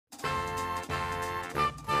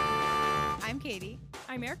Katie.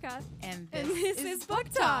 I'm Erica. And And this is Book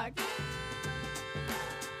Talk.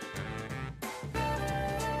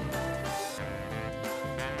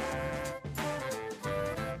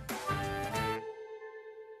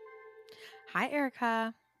 Hi,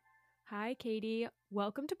 Erica. Hi, Katie.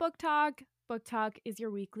 Welcome to Book Talk. Book Talk is your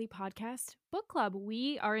weekly podcast book club.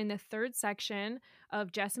 We are in the third section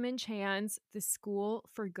of Jessamine Chan's The School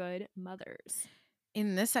for Good Mothers.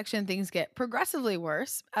 In this section, things get progressively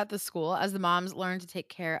worse at the school as the moms learn to take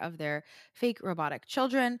care of their fake robotic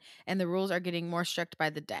children, and the rules are getting more strict by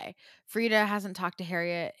the day. Frida hasn't talked to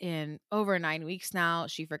Harriet in over 9 weeks now.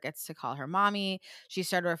 She forgets to call her mommy. She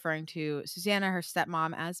started referring to Susanna, her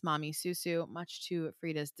stepmom, as Mommy Susu, much to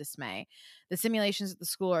Frida's dismay. The simulations at the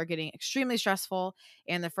school are getting extremely stressful,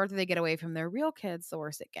 and the further they get away from their real kids, the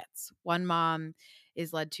worse it gets. One mom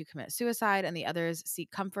is led to commit suicide, and the others seek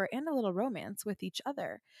comfort and a little romance with each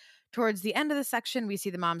other. Towards the end of the section, we see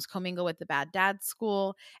the moms commingle with the bad dad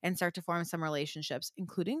school and start to form some relationships,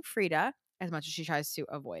 including Frida, as much as she tries to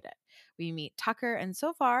avoid it. We meet Tucker, and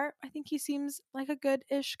so far, I think he seems like a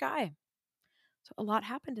good-ish guy. So a lot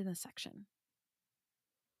happened in this section.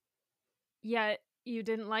 Yet you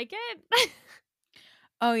didn't like it?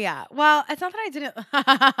 Oh, yeah. Well, it's not that I didn't.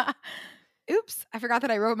 Oops, I forgot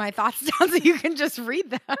that I wrote my thoughts down so you can just read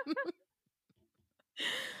them.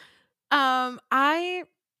 I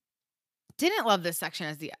didn't love this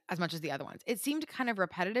section as much as the other ones. It seemed kind of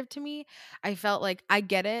repetitive to me. I felt like I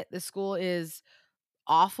get it. The school is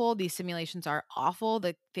awful. These simulations are awful.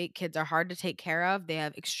 The fake kids are hard to take care of. They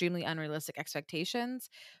have extremely unrealistic expectations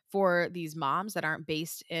for these moms that aren't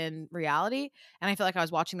based in reality. And I feel like I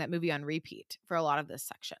was watching that movie on repeat for a lot of this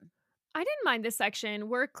section. I didn't mind this section.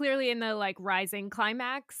 We're clearly in the rising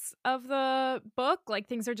climax of the book.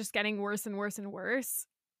 Things are just getting worse and worse and worse.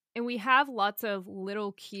 And we have lots of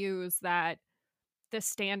little cues that the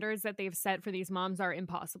standards that they've set for these moms are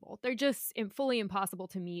impossible. They're just fully impossible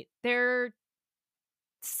to meet. There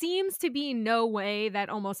seems to be no way that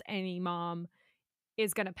almost any mom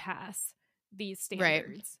is going to pass these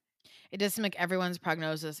standards. Right. It does seem like everyone's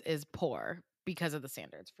prognosis is poor because of the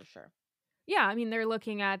standards, for sure. Yeah, I mean, they're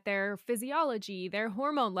looking at their physiology, their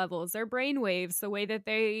hormone levels, their brain waves, the way that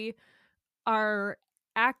they are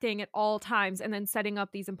acting at all times, and then setting up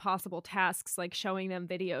these impossible tasks like showing them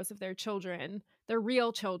videos of their children, their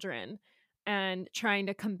real children, and trying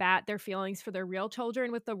to combat their feelings for their real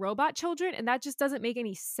children with the robot children. And that just doesn't make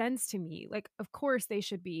any sense to me. Of course they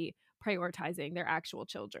should be prioritizing their actual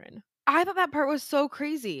children. I thought that part was so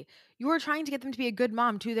crazy. You were trying to get them to be a good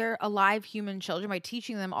mom to their alive human children by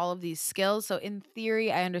teaching them all of these skills. So in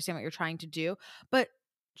theory, I understand what you're trying to do, but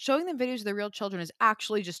showing them videos of their real children is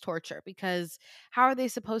actually just torture, because how are they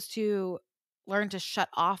supposed to learn to shut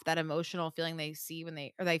off that emotional feeling they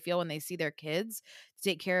feel when they see their kids to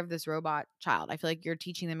take care of this robot child? I feel like you're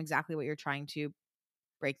teaching them exactly what you're trying to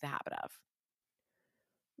break the habit of.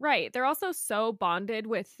 Right. They're also so bonded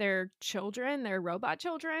with their children, their robot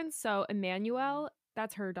children. So Emmanuel,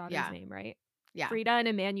 that's her daughter's name, right? Yeah. Frida and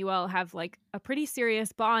Emmanuel have a pretty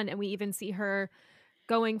serious bond. And we even see her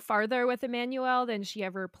going farther with Emmanuel than she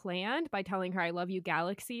ever planned by telling her, "I love you,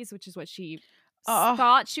 galaxies," which is what she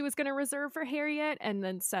thought she was going to reserve for Harriet, and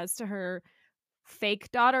then says to her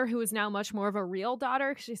fake daughter, who is now much more of a real daughter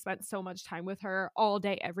because she spent so much time with her all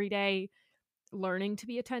day, every day, learning to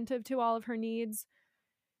be attentive to all of her needs.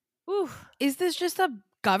 Oof. Is this just a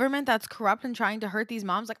government that's corrupt and trying to hurt these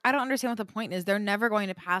moms? I don't understand what the point is. They're never going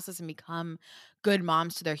to pass this and become good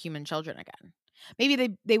moms to their human children again.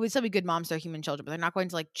 Maybe they would still be good moms to their human children, but they're not going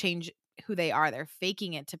to change who they are. They're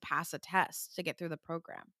faking it to pass a test to get through the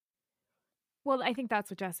program. Well, I think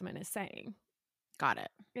that's what Jessamine is saying. Got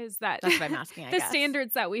it. Is that that's what I'm asking, I the guess.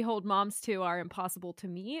 standards that we hold moms to are impossible to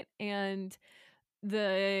meet, and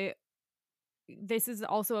this is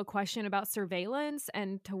also a question about surveillance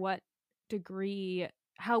and to what degree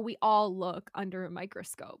how we all look under a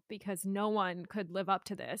microscope, because no one could live up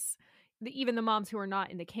to this, even the moms who are not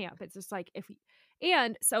in the camp. It's just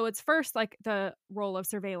and so it's first the role of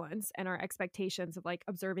surveillance and our expectations of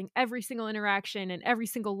observing every single interaction and every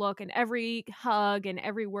single look and every hug and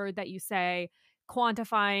every word that you say,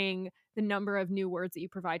 quantifying the number of new words that you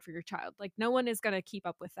provide for your child. No one is going to keep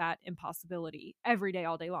up with that impossibility every day,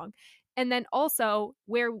 all day long. And then also,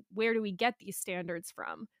 where do we get these standards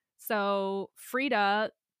from? So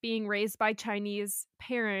Frida, being raised by Chinese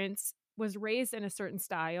parents, was raised in a certain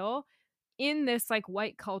style in this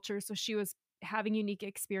white culture. So she was having unique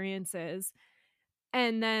experiences.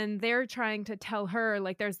 And then they're trying to tell her,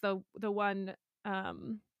 there's the one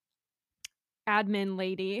admin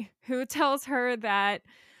lady who tells her that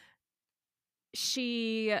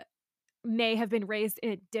she may have been raised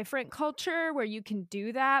in a different culture where you can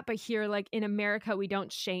do that, but here, like, in America, we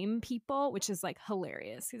don't shame people, which is, like,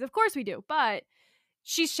 hilarious, because of course we do, but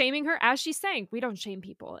she's shaming her as she's saying, "We don't shame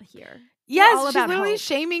people here. We're all Yes, she's about literally hope."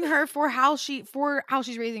 shaming her for how she's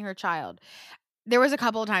raising her child. There was a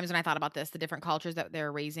couple of times when I thought about this, the different cultures that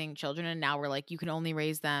they're raising children in. Now we're like, you can only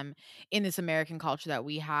raise them in this American culture that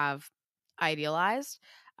we have idealized,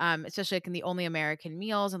 especially like in the only American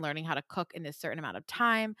meals and learning how to cook in this certain amount of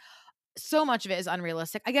time. So much of it is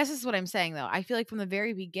unrealistic. I guess this is what I'm saying though. I feel like from the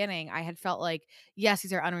very beginning, I had felt like, yes,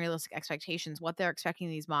 these are unrealistic expectations. What they're expecting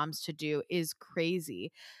these moms to do is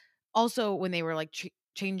crazy. Also, when they were like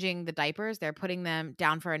changing the diapers, they're putting them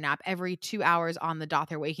down for a nap every 2 hours on the dot.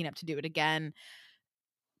 They're waking up to do it again.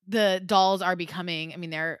 The dolls are becoming, I mean,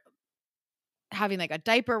 they're having like a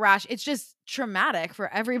diaper rash. It's just traumatic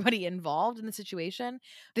for everybody involved in the situation.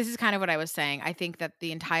 This is kind of what I was saying. I think that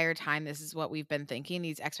the entire time, this is what we've been thinking.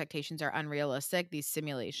 These expectations are unrealistic. These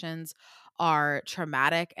simulations are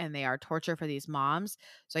traumatic and they are torture for these moms.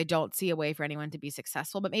 So I don't see a way for anyone to be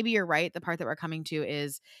successful. But maybe you're right. The part that we're coming to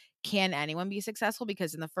is, can anyone be successful?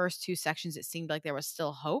 Because in the first two sections, it seemed like there was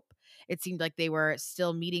still hope. It seemed like they were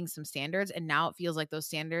still meeting some standards. And now it feels like those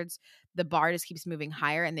standards, the bar just keeps moving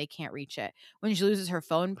higher and they can't reach it. When she loses her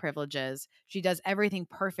phone privileges, she does everything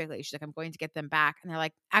perfectly. She's like, I'm going to get them back. And they're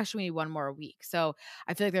like, actually, we need one more week. So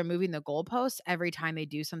I feel like they're moving the goalposts every time they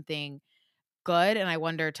do something good. And I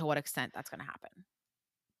wonder to what extent that's going to happen.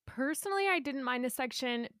 Personally, I didn't mind this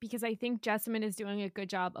section because I think Jessamine is doing a good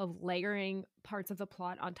job of layering parts of the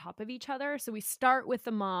plot on top of each other. So we start with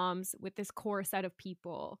the moms, with this core set of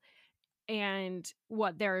people and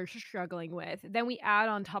what they're struggling with. Then we add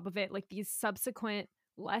on top of it like these subsequent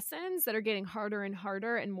lessons that are getting harder and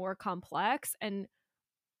harder and more complex and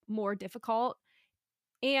more difficult.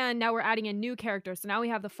 And now we're adding in new characters. So now we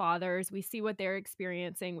have the fathers. We see what they're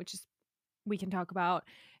experiencing, which is we can talk about.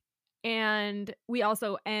 And we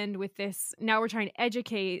also end with this. Now we're trying to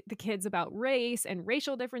educate the kids about race and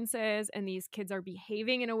racial differences. And these kids are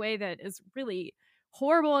behaving in a way that is really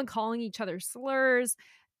horrible and calling each other slurs.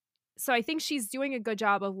 So I think she's doing a good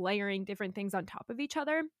job of layering different things on top of each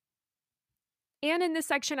other. And in this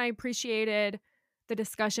section, I appreciated the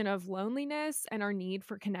discussion of loneliness and our need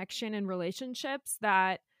for connection and relationships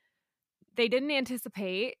that they didn't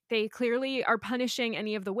anticipate. They clearly are punishing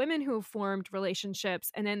any of the women who have formed relationships,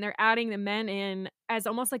 and then they're adding the men in as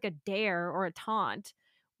almost like a dare or a taunt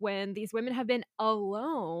when these women have been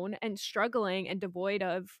alone and struggling and devoid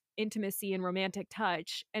of intimacy and romantic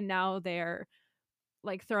touch, and now they're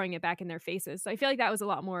like throwing it back in their faces. So I feel like that was a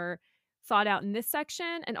lot more thought out in this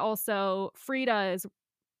section. And also, Frida is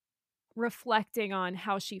reflecting on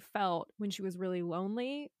how she felt when she was really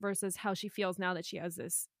lonely versus how she feels now that she has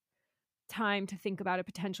this time to think about a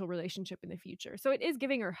potential relationship in the future. So it is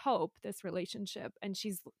giving her hope, this relationship, and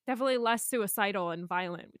she's definitely less suicidal and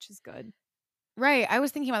violent, which is good. Right. I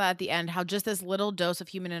was thinking about that at the end, how just this little dose of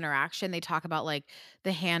human interaction, they talk about like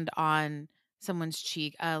the hand on someone's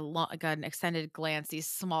cheek, like an extended glance, these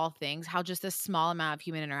small things, how just this small amount of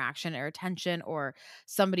human interaction or attention or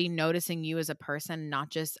somebody noticing you as a person,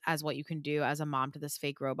 not just as what you can do as a mom to this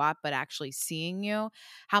fake robot, but actually seeing you,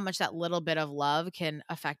 how much that little bit of love can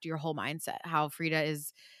affect your whole mindset. How Frida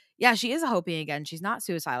is, yeah, she is hoping again. She's not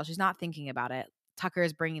suicidal. She's not thinking about it. Tucker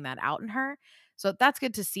is bringing that out in her. So that's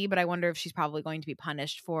good to see, but I wonder if she's probably going to be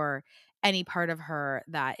punished for any part of her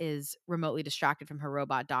that is remotely distracted from her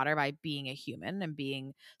robot daughter by being a human and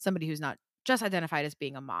being somebody who's not just identified as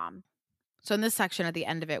being a mom. So in this section at the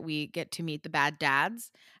end of it, we get to meet the bad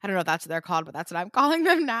dads. I don't know if that's what they're called, but that's what I'm calling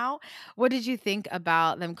them now. What did you think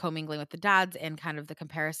about them commingling with the dads and kind of the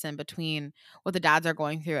comparison between what the dads are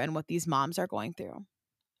going through and what these moms are going through?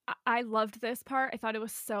 I loved this part. I thought it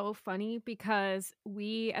was so funny because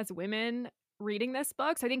we as women reading this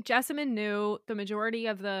book, so I think Jessamine knew the majority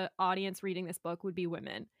of the audience reading this book would be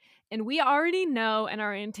women. And we already know and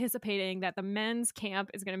are anticipating that the men's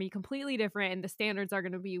camp is going to be completely different and the standards are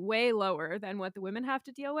going to be way lower than what the women have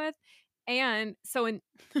to deal with. And so in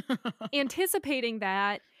anticipating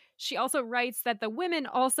that, she also writes that the women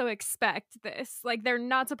also expect this. Like they're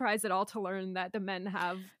not surprised at all to learn that the men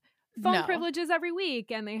have phone No. privileges every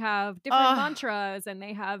week and they have different mantras and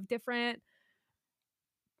they have different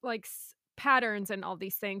like patterns and all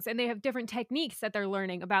these things and they have different techniques that they're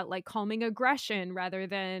learning about like calming aggression rather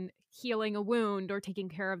than healing a wound or taking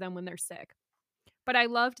care of them when they're sick. But I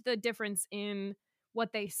loved the difference in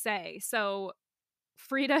what they say. So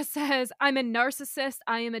Frida says, I'm a narcissist.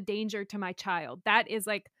 I am a danger to my child. That is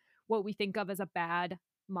like what we think of as a bad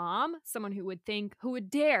mom, someone who would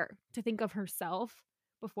dare to think of herself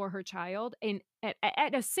before her child and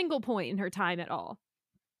at a single point in her time at all.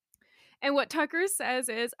 And what Tucker says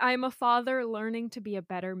is, "I'm a father learning to be a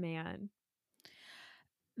better man."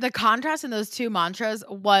 The contrast in those 2 mantras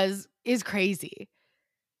is crazy.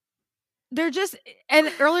 They're just and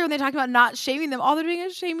earlier when they talked about not shaming them, all they're doing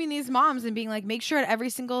is shaming these moms and being like, "Make sure at every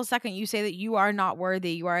single second you say that you are not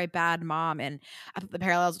worthy, you are a bad mom," and I thought the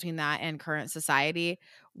parallels between that and current society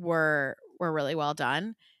were really well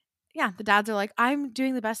done. Yeah, the dads are like, "I'm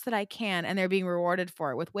doing the best that I can," and they're being rewarded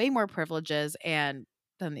for it with way more privileges and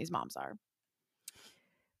than these moms are.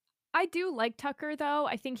 I do like Tucker, though.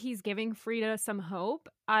 I think he's giving Frida some hope.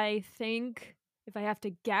 I think, if I have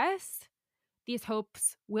to guess, these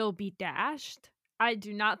hopes will be dashed. I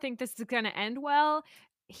do not think this is gonna end well.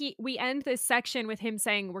 We end this section with him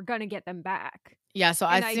saying, "We're gonna get them back." Yeah, so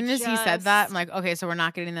And as I soon as he said that, I'm just like, "Okay, so we're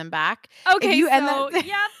not getting them back." If Okay, you end that so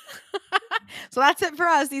yep. so that's it for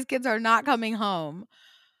us, these kids are not coming home.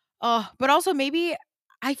 Oh, but also maybe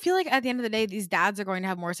I feel like at the end of the day, these dads are going to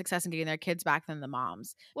have more success in getting their kids back than the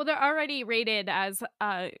moms. Well, they're already rated as,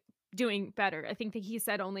 doing better. I think that he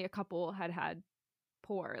said only a couple had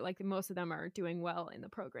poor, like, most of them are doing well in the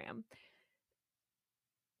program.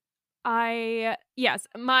 Yes,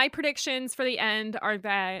 my predictions for the end are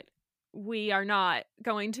that we are not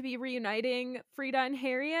going to be reuniting Frida and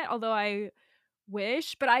Harriet, although I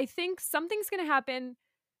wish, but I think something's gonna happen.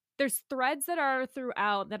 There's threads that are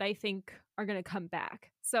throughout that I think are gonna come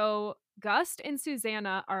back. So, Gust and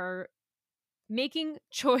Susanna are making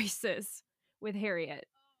choices with Harriet.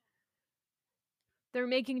 They're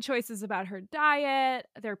making choices about her diet,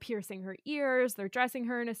 they're piercing her ears, they're dressing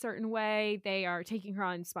her in a certain way, they are taking her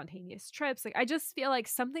on spontaneous trips. Like, I just feel like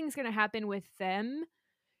something's gonna happen with them.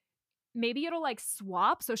 Maybe it'll, like,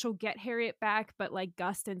 swap, so she'll get Harriet back, but, like,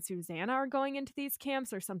 Gust and Susanna are going into these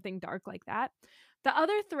camps or something dark like that. The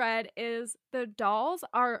other thread is the dolls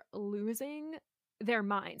are losing their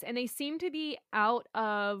minds, and they seem to be out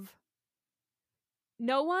of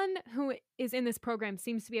no one who is in this program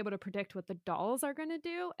seems to be able to predict what the dolls are going to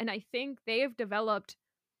do. And I think they have developed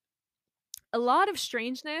a lot of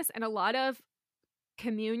strangeness and a lot of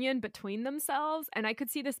communion between themselves. And I could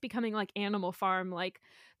see this becoming like Animal Farm, like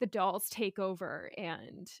the dolls take over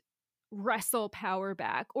and wrestle power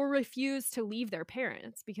back or refuse to leave their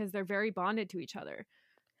parents because they're very bonded to each other.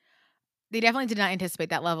 They definitely did not anticipate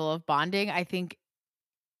that level of bonding. I think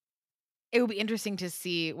it will be interesting to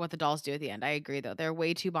see what the dolls do at the end. I agree, though. They're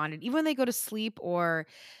way too bonded. Even when they go to sleep or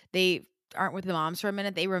they aren't with the moms for a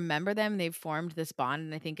minute, they remember them. They've formed this bond.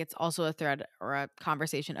 And I think it's also a thread or a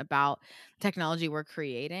conversation about technology we're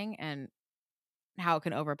creating and how it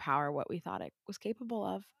can overpower what we thought it was capable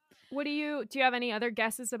of. Do you have any other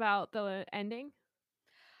guesses about the ending?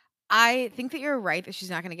 I think that you're right that she's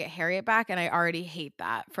not gonna get Harriet back, and I already hate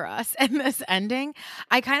that for us in this ending.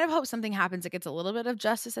 I kind of hope something happens that gets a little bit of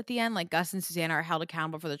justice at the end, like Gus and Susanna are held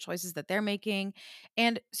accountable for the choices that they're making,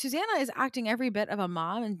 and Susanna is acting every bit of a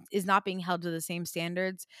mom and is not being held to the same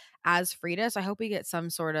standards as Frida, so I hope we get some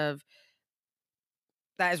sort of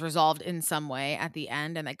that is resolved in some way at the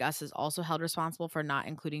end, and that Gus is also held responsible for not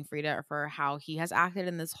including Frida or for how he has acted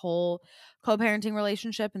in this whole co-parenting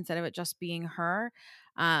relationship instead of it just being her.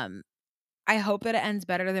 Um, I hope that it ends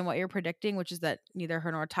better than what you're predicting, which is that neither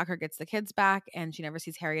her nor Tucker gets the kids back and she never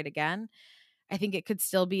sees Harriet again. I think it could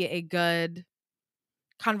still be a good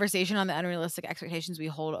conversation on the unrealistic expectations we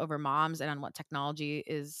hold over moms and on what technology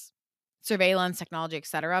is surveillance, technology,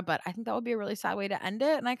 etc. But I think that would be a really sad way to end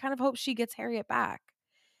it. And I kind of hope she gets Harriet back.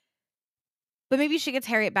 But maybe she gets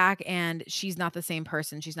Harriet back and she's not the same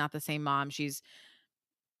person. She's not the same mom. She's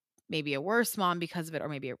maybe a worse mom because of it, or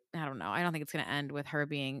maybe I don't know. I don't think it's gonna end with her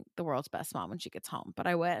being the world's best mom when she gets home, but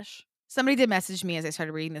I wish. Somebody did message me as I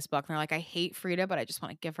started reading this book, and they're like, "I hate Frida, but I just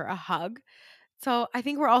wanna give her a hug." So, I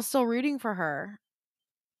think we're all still rooting for her.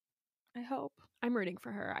 I hope. I'm rooting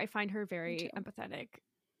for her. I find her Me very too. empathetic.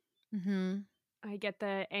 Mhm. I get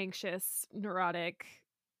the anxious, neurotic.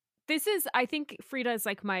 I think Frida is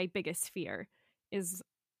like my biggest fear is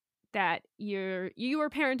that you were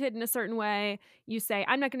parented in a certain way. You say,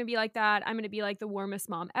 I'm not going to be like that. I'm going to be like the warmest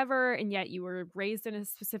mom ever. And yet you were raised in a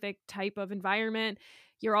specific type of environment.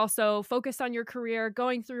 You're also focused on your career,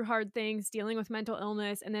 going through hard things, dealing with mental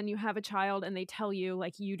illness. And then you have a child and they tell you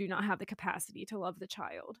like you do not have the capacity to love the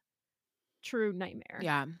child. True nightmare.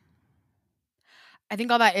 Yeah. I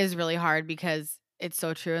think all that is really hard because it's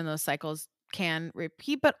so true and those cycles can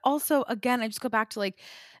repeat. But also, again, I just go back to like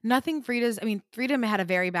nothing Frida had a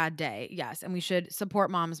very bad day. Yes. And we should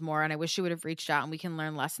support moms more. And I wish she would have reached out and we can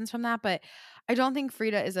learn lessons from that. But I don't think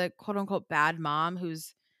Frida is a quote unquote bad mom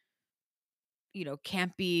who's,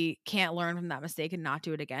 can't learn from that mistake and not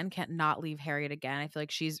do it again, can't not leave Harriet again. I feel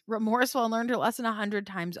like she's remorseful and learned her lesson 100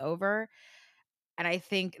 times over. And I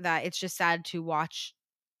think that it's just sad to watch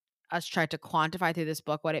us try to quantify through this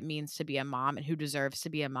book what it means to be a mom and who deserves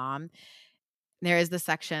to be a mom. There is this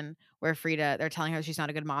section where they're telling her she's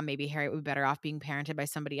not a good mom. Maybe Harriet would be better off being parented by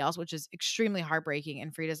somebody else, which is extremely heartbreaking.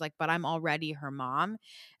 And Frida's like, but I'm already her mom.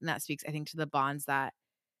 And that speaks, I think, to the bonds that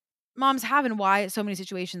moms have and why so many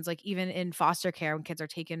situations, like even in foster care, when kids are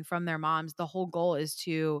taken from their moms, the whole goal is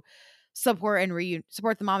to support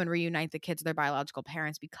the mom and reunite the kids with their biological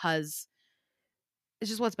parents because it's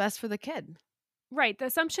just what's best for the kid. Right. The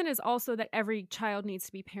assumption is also that every child needs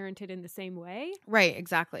to be parented in the same way. Right,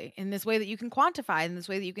 exactly. In this way that you can quantify, in this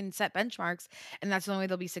way that you can set benchmarks, and that's the only way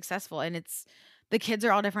they'll be successful. And it's the kids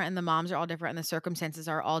are all different, and the moms are all different, and the circumstances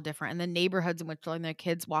are all different, and the neighborhoods in which letting their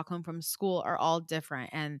kids walk home from school are all different.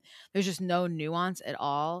 And there's just no nuance at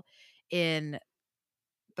all in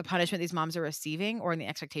the punishment these moms are receiving or in the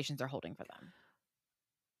expectations they're holding for them.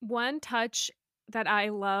 One touch that I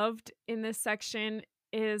loved in this section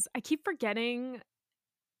is I keep forgetting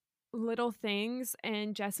little things,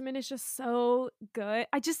 and Jessamine is just so good.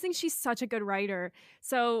 I just think she's such a good writer.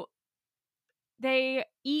 So they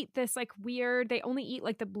eat this like weird, they only eat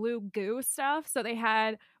like the blue goo stuff. So they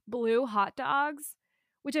had blue hot dogs,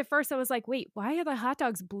 which at first I was like, wait, why are the hot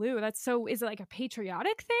dogs blue? That's so, is it like a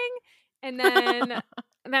patriotic thing? And then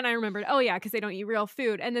I remembered, oh yeah, because they don't eat real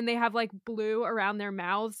food. And then they have like blue around their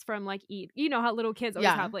mouths from like you know how little kids always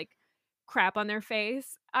Yeah. have like crap on their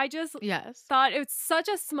face. I just Yes. thought it's such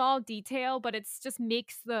a small detail, but it's just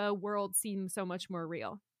makes the world seem so much more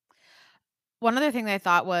real. One other thing that I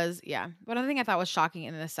thought was one other thing I thought was shocking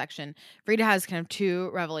in this section, Frida has kind of two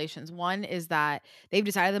revelations. One is that they've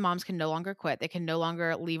decided the moms can no longer quit. They can no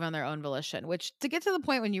longer leave on their own volition, which to get to the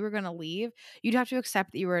point when you were going to leave, you'd have to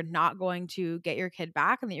accept that you were not going to get your kid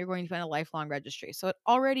back and that you're going to find a lifelong registry. So it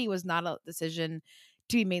already was not a decision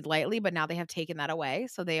to be made lightly, but now they have taken that away.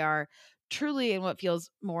 So they are truly in what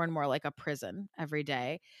feels more and more like a prison every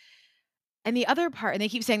day. And the other part, and they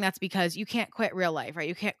keep saying that's because you can't quit real life, right?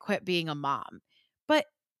 You can't quit being a mom. But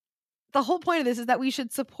the whole point of this is that we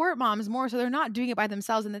should support moms more so they're not doing it by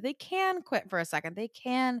themselves and that they can quit for a second. They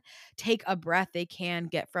can take a breath. They can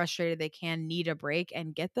get frustrated. They can need a break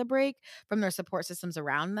and get the break from their support systems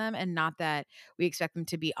around them, and not that we expect them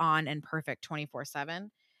to be on and perfect 24/7.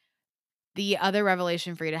 The other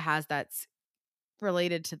revelation Frida has that's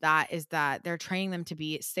related to that is that they're training them to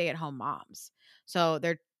be stay-at-home moms. So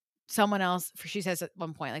they're someone else, she says at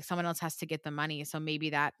one point, like someone else has to get the money. So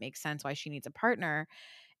maybe that makes sense why she needs a partner.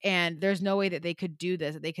 And there's no way that they could do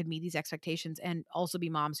this, that they could meet these expectations and also be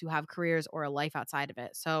moms who have careers or a life outside of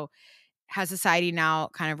it. So has society now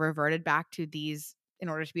kind of reverted back to these in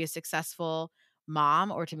order to be a successful mom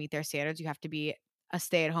or to meet their standards, you have to be a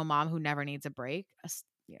stay-at-home mom who never needs a break, a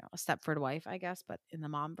Stepford wife, I guess, but in the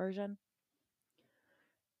mom version.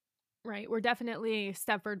 Right. We're definitely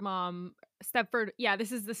yeah,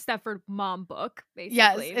 this is the Stepford mom book,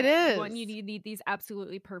 Yes, basically. it One, you is. need these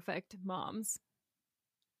absolutely perfect moms.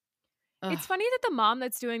 It's Ugh. funny that the mom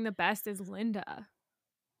that's doing the best is Linda.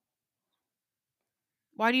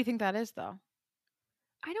 Why do you think that is though?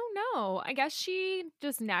 I don't know. I guess she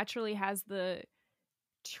just naturally has the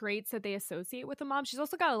traits that they associate with a mom. She's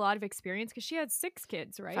also got a lot of experience because she had 6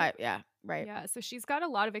 kids, right? 5, yeah, right. Yeah, so she's got a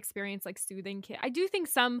lot of experience like soothing kids. I do think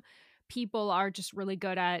some people are just really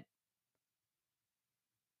good at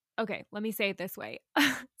okay, let me say it this way.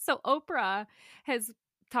 So Oprah has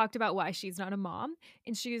talked about why she's not a mom,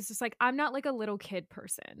 and she's just like, I'm not like a little kid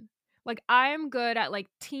person. Like I'm good at like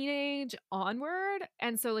teenage onward.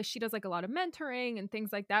 And so like she does like a lot of mentoring and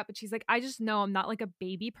things like that. But she's like, I just know I'm not like a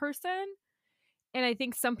baby person. And I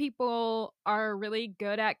think some people are really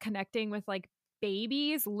good at connecting with like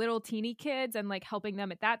babies, little teeny kids, and like helping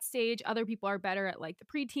them at that stage. Other people are better at like the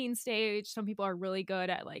preteen stage. Some people are really good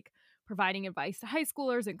at like providing advice to high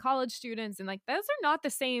schoolers and college students. And like those are not the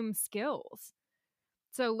same skills.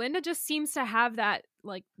 So Linda just seems to have that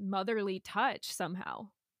like motherly touch somehow.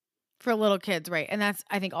 For little kids, right, and that's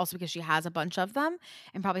I think also because she has a bunch of them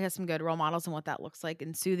and probably has some good role models and what that looks like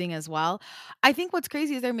and soothing as well. I think what's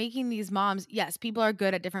crazy is they're making these moms yes, people are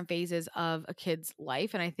good at different phases of a kid's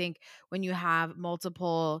life, and I think when you have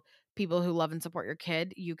multiple people who love and support your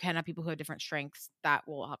kid, you can have people who have different strengths that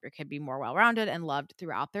will help your kid be more well-rounded and loved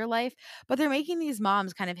throughout their life, but they're making these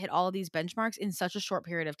moms kind of hit all of these benchmarks in such a short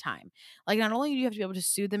period of time. Like, not only do you have to be able to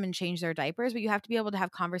soothe them and change their diapers, but you have to be able to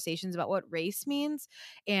have conversations about what race means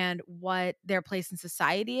and what their place in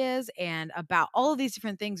society is and about all of these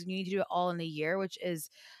different things. And you need to do it all in a year, which is,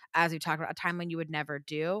 as we talked about, a timeline you would never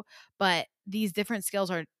do. But these different skills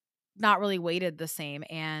are not really weighted the same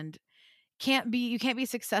and you can't be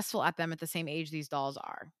successful at them at the same age these dolls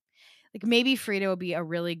are. Like maybe Frida will be a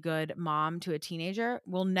really good mom to a teenager.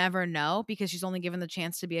 We'll never know because she's only given the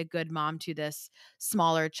chance to be a good mom to this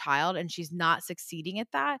smaller child and she's not succeeding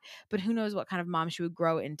at that. But who knows what kind of mom she would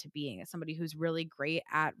grow into being, as somebody who's really great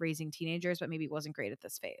at raising teenagers, but maybe wasn't great at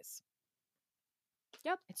this phase.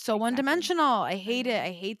 Yep. It's so one Exactly. dimensional. I I hate it. agree.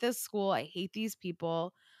 I hate this school. I hate these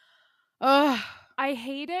people. Ugh. I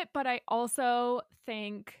hate it, but I also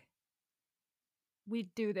think we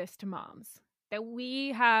do this to moms. That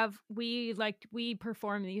we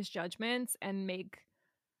perform these judgments and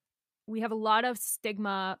we have a lot of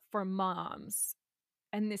stigma for moms.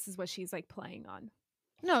 And this is what she's like playing on.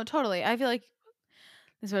 No, totally. I feel like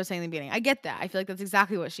this is what I was saying in the beginning. I get that. I feel like that's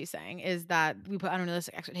exactly what she's saying, is that we put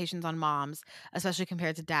unrealistic expectations on moms, especially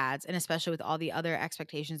compared to dads, and especially with all the other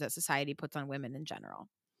expectations that society puts on women in general.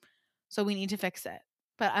 So we need to fix it.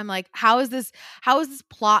 But I'm like, how is this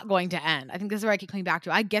plot going to end? I think this is where I keep coming back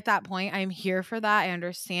to. I get that point. I am here for that. I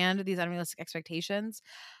understand these unrealistic expectations.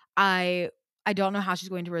 I don't know how she's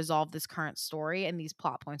going to resolve this current story and these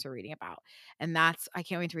plot points we're reading about. And I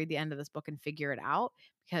can't wait to read the end of this book and figure it out,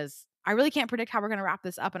 because I really can't predict how we're going to wrap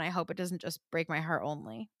this up. And I hope it doesn't just break my heart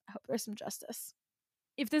only. I hope there's some justice.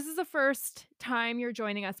 If this is the first time you're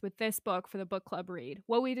joining us with this book for the book club read,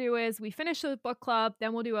 what we do is we finish the book club,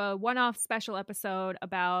 then we'll do a one-off special episode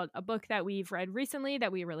about a book that we've read recently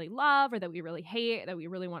that we really love or that we really hate, that we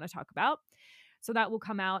really want to talk about. So that will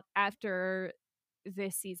come out after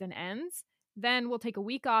this season ends. Then we'll take a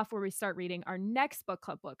week off where we start reading our next book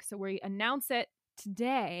club book. So we announce it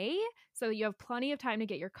today so that you have plenty of time to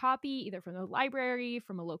get your copy either from the library,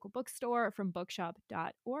 from a local bookstore, or from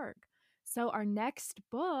bookshop.org. So our next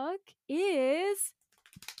book is...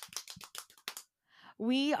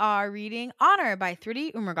 We are reading Honor by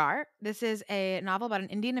Thridi Umrigar. This is a novel about an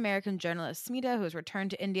Indian-American journalist, Smita, who has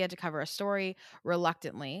returned to India to cover a story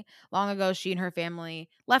reluctantly. Long ago, she and her family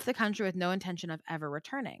left the country with no intention of ever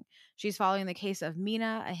returning. She's following the case of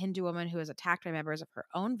Meena, a Hindu woman who is attacked by members of her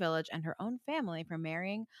own village and her own family for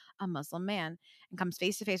marrying a Muslim man, and comes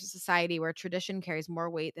face to face with society where tradition carries more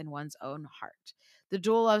weight than one's own heart. The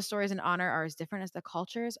dual love stories in Honor are as different as the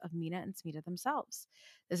cultures of Meena and Smita themselves.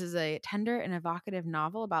 This is a tender and evocative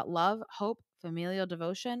novel about love, hope, familial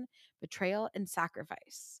devotion, betrayal, and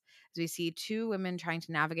sacrifice, as we see two women trying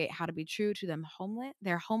to navigate how to be true to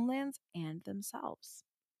their homelands, and themselves.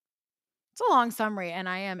 It's a long summary, and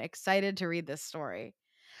I am excited to read this story.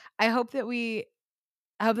 I hope that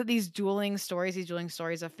these dueling stories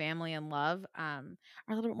of family and love, are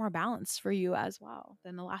a little bit more balanced for you as well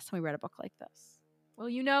than the last time we read a book like this.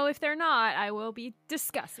 Well, if they're not, I will be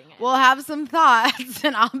discussing it. We'll have some thoughts,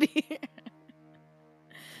 and I'll be...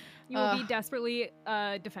 You will be desperately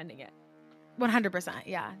defending it. 100%.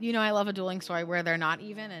 Yeah. I love a dueling story where they're not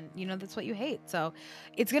even, and that's what you hate. So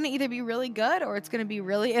it's going to either be really good or it's going to be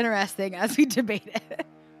really interesting as we debate it.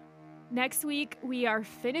 Next week, we are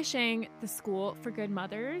finishing The School for Good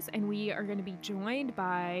Mothers, and we are going to be joined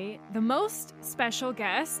by the most special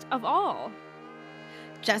guest of all.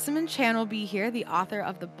 Jessamine Chan will be here, the author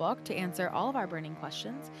of the book, to answer all of our burning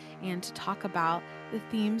questions and to talk about the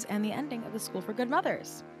themes and the ending of The School for Good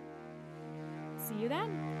Mothers. See you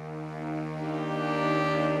then.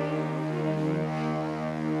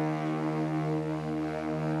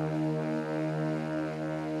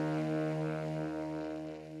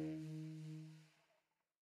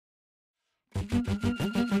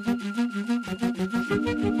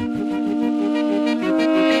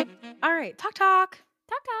 All right, talk.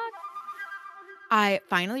 I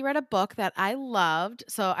finally read a book that I loved.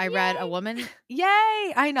 So I read A Woman.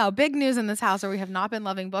 Yay! I know. Big news in this house where we have not been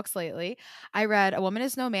loving books lately. I read A Woman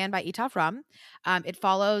is No Man by Etaf Rum. It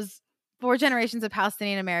follows 4 generations of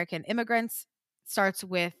Palestinian American immigrants. Starts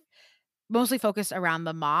with mostly focused around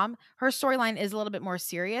the mom. Her storyline is a little bit more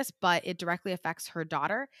serious, but it directly affects her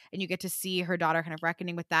daughter. And you get to see her daughter kind of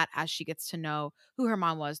reckoning with that as she gets to know who her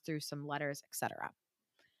mom was through some letters, etc.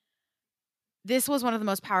 This was one of the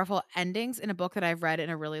most powerful endings in a book that I've read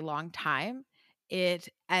in a really long time. It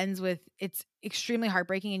ends with, it's extremely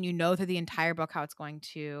heartbreaking, and through the entire book how it's going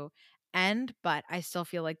to end, but I still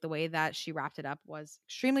feel like the way that she wrapped it up was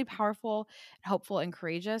extremely powerful, hopeful, and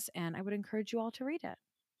courageous, and I would encourage you all to read it.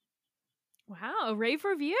 Wow, a rave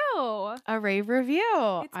review. A rave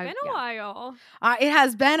review. It's been a while. It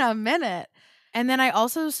has been a minute. And then I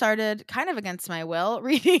also started, kind of against my will,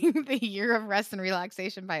 reading The Year of Rest and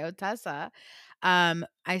Relaxation by Otessa.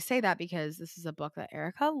 I say that because this is a book that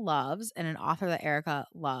Erica loves and an author that Erica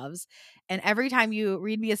loves. And every time you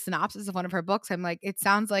read me a synopsis of one of her books, I'm like, it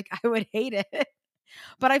sounds like I would hate it.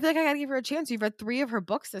 But I feel like I got to give her a chance. You've read 3 of her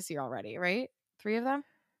books this year already, right? 3 of them?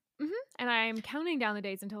 Mm-hmm. And I'm counting down the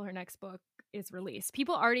days until her next book is released.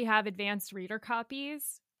 People already have advanced reader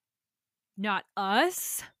copies. Not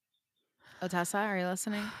us. Otessa, are you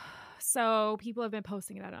listening? So people have been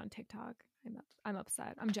posting that on TikTok. I'm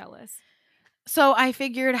upset. I'm jealous. So I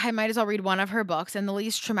figured I might as well read one of her books, and the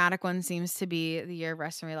least traumatic one seems to be The Year of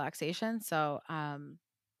Rest and Relaxation. So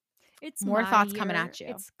It's more my thoughts coming year. at you.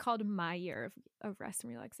 It's called My Year of Rest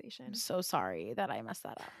and Relaxation. I'm so sorry that I messed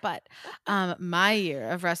that up. But My Year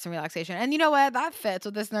of Rest and Relaxation. And you know what? That fits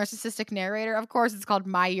with this narcissistic narrator. Of course, it's called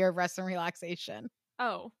My Year of Rest and Relaxation.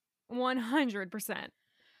 Oh, 100%.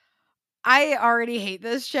 I already hate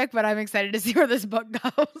this chick, but I'm excited to see where this book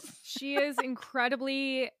goes. She is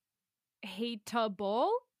incredibly hateable,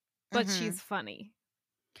 but she's funny.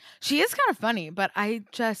 She is kind of funny, but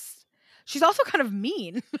she's also kind of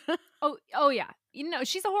mean. Oh yeah.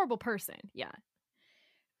 She's a horrible person. Yeah.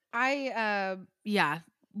 Yeah,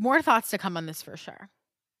 more thoughts to come on this for sure.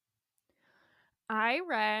 I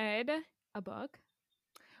read a book.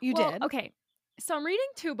 You did? Okay. So I'm reading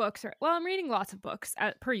 2 books. I'm reading lots of books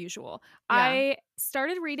per usual. Yeah. I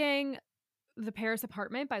started reading The Paris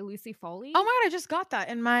Apartment by Lucy Foley. Oh my God, I just got that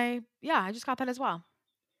I just got that as well.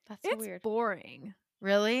 That's so weird. It's boring.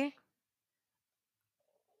 Really?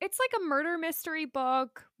 It's like a murder mystery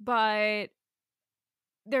book, but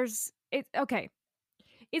okay.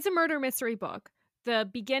 It's a murder mystery book. The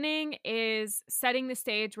beginning is setting the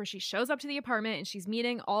stage where she shows up to the apartment and she's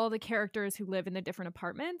meeting all the characters who live in the different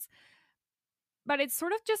apartments. But it's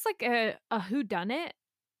sort of just like a whodunit,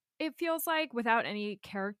 it feels like, without any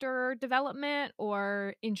character development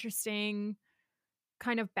or interesting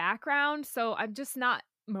kind of background. So I'm just not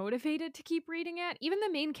motivated to keep reading it. Even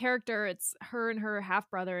the main character, it's her and her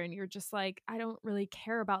half-brother, and you're just like, I don't really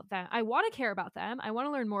care about them. I want to care about them. I want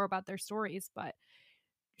to learn more about their stories, but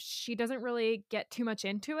she doesn't really get too much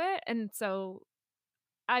into it. And so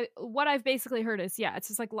what I've basically heard is, it's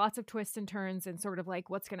just like lots of twists and turns and sort of like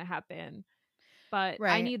what's going to happen. But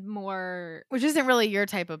right. I need more. Which isn't really your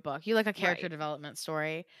type of book. You like a character development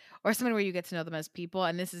story or something where you get to know them as people.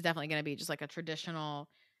 And this is definitely going to be just like a traditional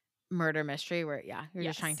murder mystery where, you're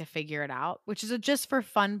just trying to figure it out, which is a just for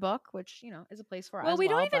fun book, which, is a place for us. Well, we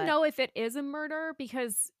don't even know if it is a murder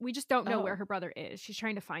because we just don't know where her brother is. She's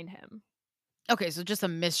trying to find him. Okay, so just a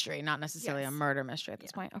mystery, not necessarily a murder mystery at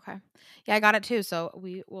this point. Okay. Yeah, I got it too, so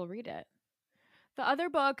we will read it. The other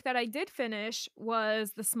book that I did finish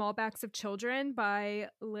was The Small Backs of Children by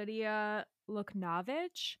Lydia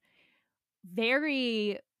Luknovich.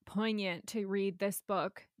 Very poignant to read this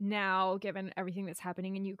book now, given everything that's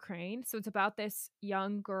happening in Ukraine. So it's about this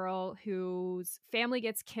young girl whose family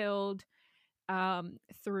gets killed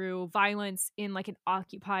through violence in like an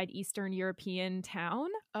occupied Eastern European town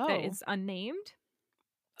that is unnamed.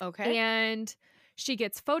 Okay. And she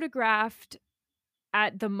gets photographed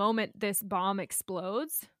at the moment this bomb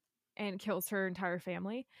explodes and kills her entire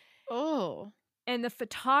family. Oh. And the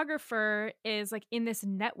photographer is like in this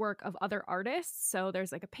network of other artists. So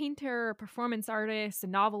there's like a painter, a performance artist, a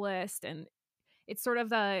novelist, and it's sort of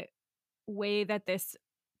the way that this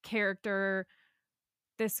character,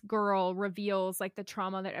 this girl, reveals like the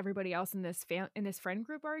trauma that everybody else in this in this friend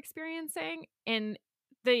group are experiencing. And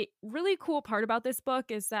the really cool part about this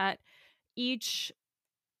book is that each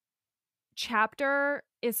chapter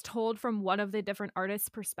is told from one of the different artists'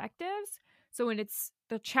 perspectives. So when it's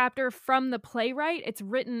the chapter from the playwright, it's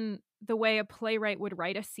written the way a playwright would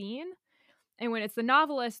write a scene. And when it's the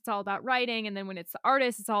novelist, it's all about writing. And then when it's the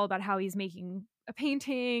artist, it's all about how he's making a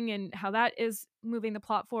painting and how that is moving the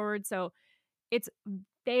plot forward. So it's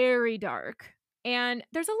very dark. And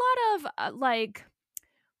there's a lot of like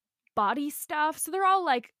body stuff. So they're all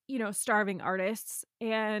like, starving artists,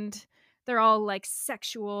 and they're all like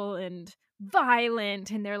sexual and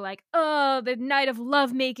violent, and they're like, oh, the night of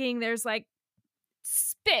lovemaking, there's like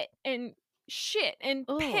spit and shit and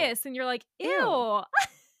piss, and you're like, ew.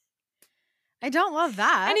 I don't love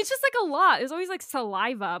that. And it's just like a lot. There's always like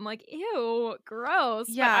saliva. I'm like, ew, gross.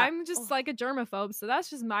 Yeah. But I'm just like a germaphobe, so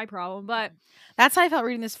that's just my problem. But that's how I felt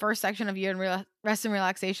reading this first section of Year in Rest and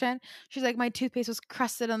Relaxation. She's like, my toothpaste was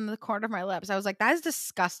crusted on the corner of my lips. I was like, that is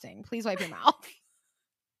disgusting. Please wipe your mouth.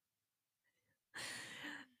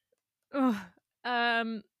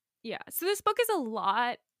 Yeah. So this book is a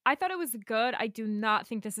lot. I thought it was good. I do not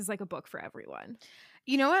think this is like a book for everyone.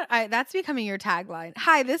 You know what? That's becoming your tagline.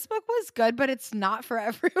 Hi, this book was good, but it's not for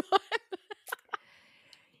everyone.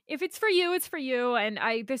 If it's for you, it's for you. And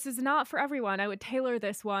this is not for everyone. I would tailor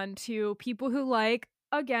this one to people who like,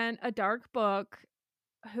 again, a dark book,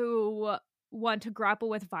 who want to grapple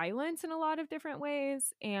with violence in a lot of different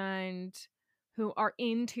ways, and who are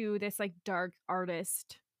into this like dark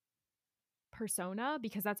artist persona,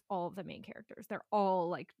 because that's all of the main characters. They're all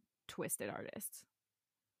like twisted artists.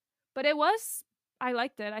 But I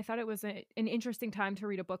liked it. I thought it was an interesting time to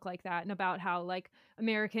read a book like that, and about how like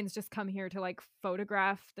Americans just come here to like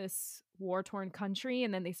photograph this war-torn country,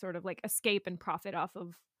 and then they sort of like escape and profit off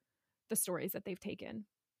of the stories that they've taken.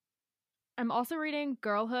 I'm also reading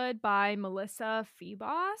Girlhood by Melissa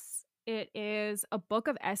Febos. It is a book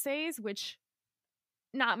of essays, which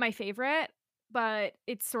not my favorite, but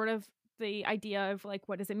it's sort of the idea of like,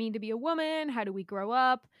 what does it mean to be a woman? How do we grow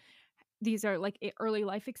up? These are like early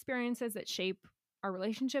life experiences that shape our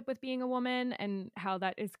relationship with being a woman and how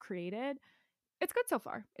that is created. It's good so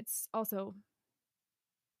far. It's also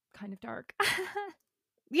kind of dark.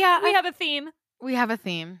 Yeah, we have a theme. We have a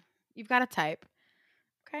theme. You've got to type.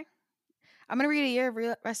 Okay. I'm going to read A Year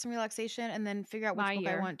of Rest and Relaxation and then figure out which book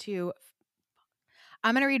I want to.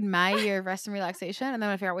 I'm going to read My Year of Rest and Relaxation, and then I'm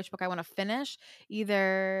going to figure out which book I want to finish,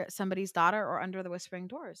 either Somebody's Daughter or Under the Whispering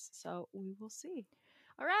Doors. So we will see.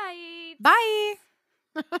 All right. Bye.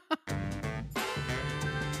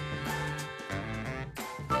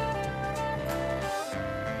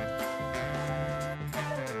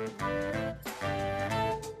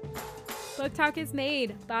 Book Talk is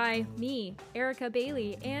made by me, Erica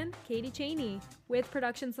Bailey, and Katie Cheney, with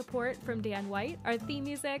production support from Dan White. Our theme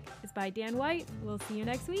music is by Dan White. We'll see you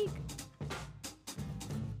next week.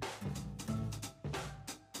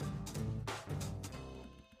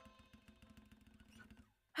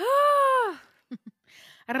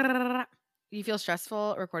 You feel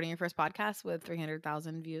stressful recording your first podcast with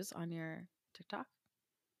 300,000 views on your TikTok?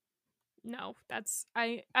 No,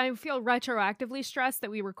 I feel retroactively stressed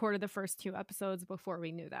that we recorded the first 2 episodes before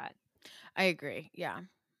we knew that. I agree. Yeah.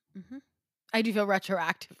 I do feel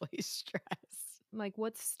retroactively stressed. Like,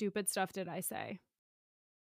 what stupid stuff did I say?